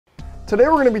Today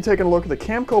we're going to be taking a look at the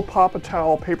Camco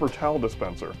Pop-A-Towel Paper Towel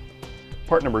Dispenser,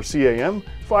 part number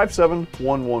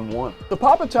CAM57111. The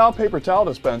Pop-A-Towel Paper Towel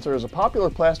Dispenser is a popular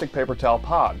plastic paper towel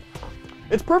pod.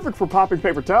 It's perfect for popping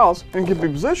paper towels and can be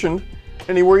positioned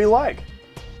anywhere you like.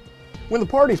 When the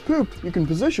party's pooped, you can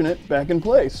position it back in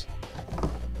place.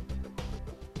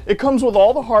 It comes with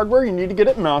all the hardware you need to get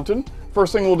it mounted.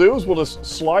 First thing we'll do is we'll just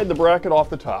slide the bracket off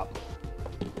the top.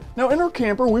 Now in our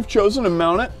camper, we've chosen to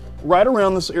mount it right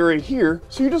around this area here,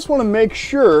 so you just want to make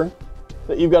sure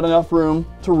that you've got enough room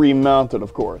to remount it,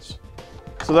 of course.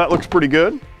 So that looks pretty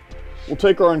good. We'll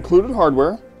take our included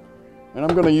hardware, and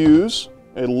I'm going to use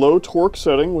a low torque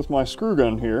setting with my screw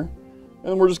gun here,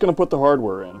 and we're just going to put the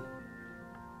hardware in.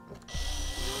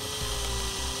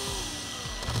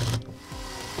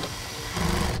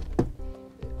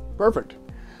 Perfect.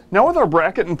 Now with our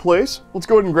bracket in place, let's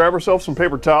go ahead and grab ourselves some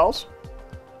paper towels,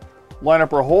 line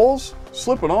up our holes,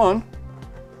 slip it on,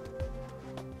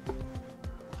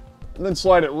 and then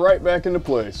slide it right back into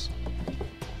place.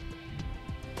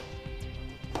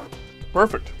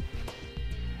 Perfect.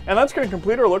 And that's going to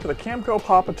complete our look at the Camco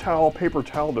Pop-A-Towel Paper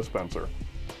Towel Dispenser,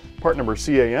 part number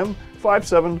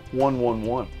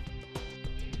CAM57111.